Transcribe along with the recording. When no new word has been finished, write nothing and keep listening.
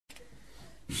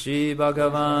Shri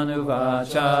Bhagavan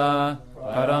Uvacha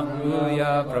Param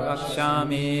Guhya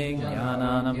Pravakshami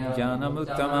Jnananam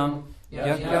Jnanamuttamam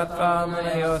Yagyatva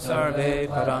Munayo Sarve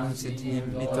Param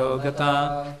Siddhim Mito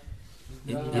Gata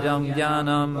Idam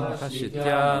Jnanam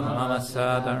Pashitya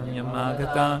Mamasa Dharmyam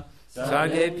Agata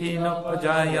Sargepi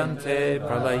Nopajayante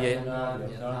Pralaye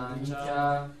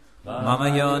Mama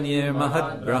Yonir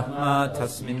Mahad Brahma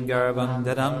Tasmin Garbham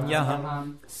Dadam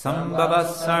Yaham Sambhava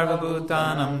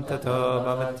Sarvabhutanam Tato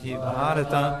Bhavati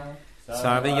Bharata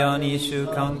Sarvayonishu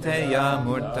Kaunteya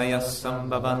Murtaya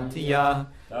Sambhavanti Ya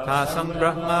Tasam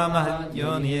Brahma Mahad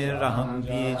Yonir Raham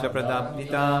Bija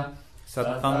Pradapita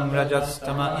Sattvam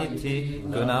Rajastama Iti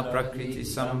Guna Prakriti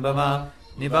Sambhava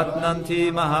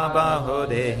Nivatnanti Mahabaho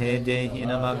Dehe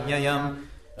Dehinam Avyayam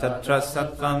Tatra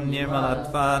Sattvam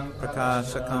Nirmalatvat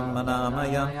Prakashakam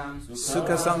Manamayam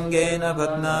Sukha Sangena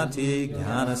Vadnati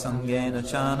Jnana Sangena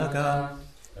Chanaka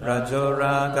Rajo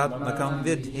Ragatmakam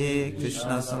Vidhi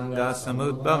Krishna Sangha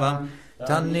Samudbhavam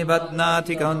Tanni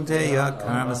Vadnati Kaunteya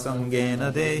Karma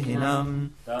Sangena Dehinam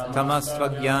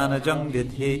Tamastvajnana Jam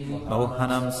Vidhi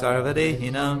Mohanam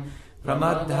Sarvadehinam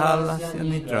Pramadhalasya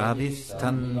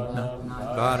Nidrabhistanna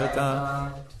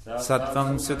Bharata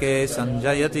Sattvam Sukhe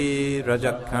Sanjayati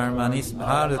Rajakarmanis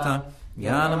Bharata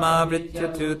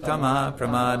Jnanamavritya Tama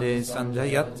Pramade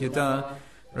Sanjayatyuta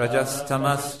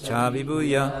Rajastamas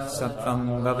Chavibhuya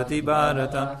Sattvam Bhavati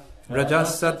Bharata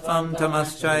Rajasattvam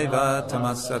Tamaschaiva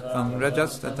Tamasattvam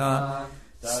Rajastata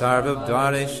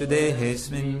Sarvadvareshu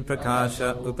Dehesmin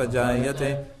Prakasha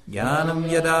Upajayate Jnanam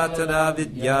Yada Tada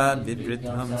Vidyad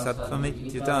Vibridham Sattvam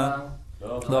Ityuta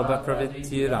Lobha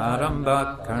Pravittir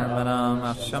Arambha Karmanam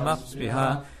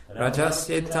Ashamapsviha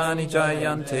Rajasyetani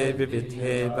Jayante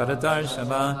Vividhe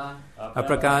Bharatarshava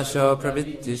Aprakasho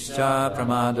Pravittischa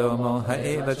Pramado Moha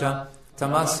Evaja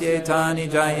Tamasyetani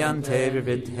Jayante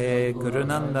Vividhe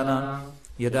Gurunandana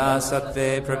Yada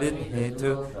Sattve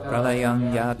Pravidhetu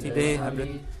Pralayam Yati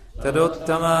Dehabrit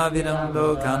Tadottama Vidam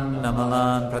Lokan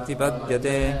Namalan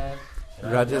Pratipadyate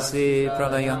Rajasi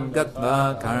Pralayam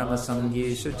Gatva Karma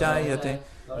Sangishu Jayate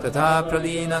Tata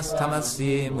Pralinas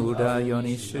Tamasi Muda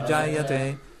Yonishu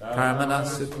Jayate Karmana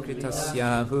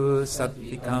Sukritasyahu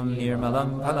Satvikam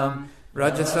Nirmalam Palam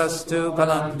Rajasastu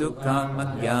Palam Dukkam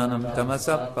Madhyanam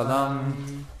Tamasap Palam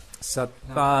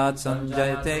Sattvat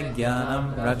Sanjayate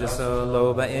Jnanam Rajaso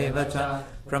Lobha Evacha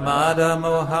Pramada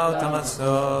Mohau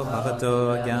Tamaso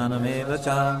Bhavato Jnanam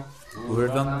Evacha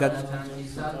Urvam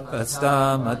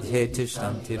Gacchasta Madhye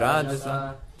Tishtanti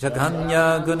Rajasa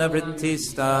Jaganya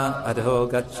Gunavrittista Adho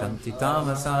Gacchanti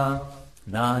Tamasa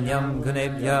Nanyam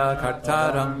Gunebhya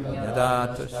Kartaram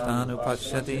Yada Tushtanu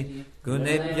Pashyati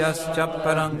Gunebhyascha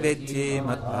Parang Veti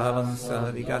Madbhavam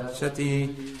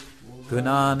Sahavigacchati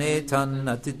Gunanetan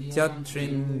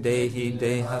Atityatrin Dehi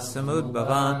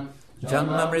Dehasamudbhavan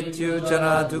Janma Mrityu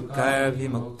Jara Dukkhair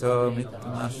Vimukto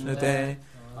Mrityamashnute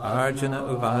Arjuna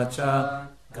Uvacha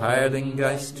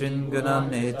Kairlingaistrin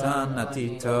Gunanetan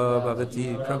Atito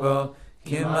Bhavati Prabho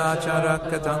Kim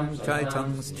Acharakatam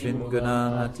Chaitam Strin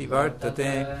Gunanati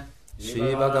Vartate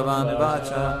Shri Bhagavan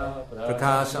Uvacha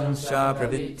Prakasham Sha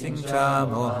Pravitting Cha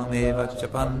Mohameva Cha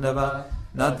Pandava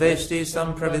Nadveshti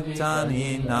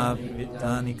Sampravittani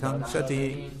Navittani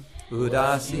Kamshati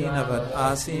Udasina Vat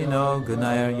Asino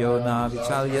Gunair Yona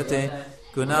Vichalyate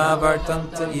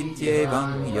Gunavartanta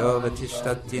Ityevam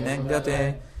Yovatishtati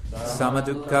Nengate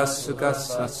Samadukas Sukas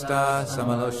Sasta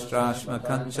Samaloshrashma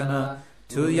Kanchana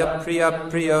Tuya Priya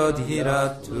Priyo Dhira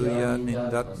Tuya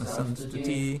Nindatma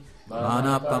Sanstuti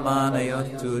Manapamanayo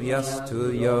Turyas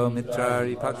Tuyo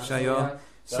Mitrari Pakshayo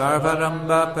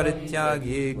Sarvaramba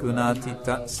Parityagi Gunati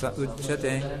Tatsa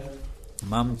Uchate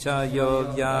Mamcha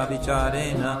Yogya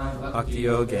Vicharena Bhakti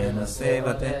Yogena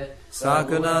Sevate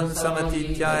Sagunan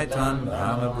Samatityaitan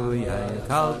Brahma Bhuyaya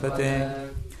Kalpate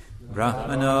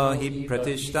Brahmano hi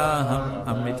pratishtaham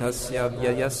amritasya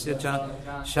vyayasya cha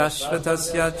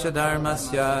shashvatasya cha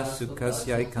dharmasya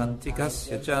sukhasya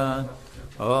ikantikasya cha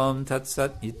Om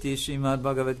Tatsat iti Srimad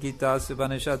Bhagavad Gita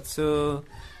Upanishatsu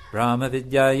Brahma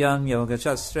Vidyayam Yoga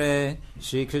Shastre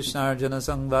Shri Krishna Arjuna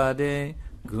Sangvade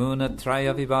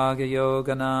Gunatraya Vibhaga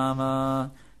Yoga Nama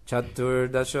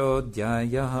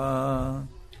Chaturdashodhyayaha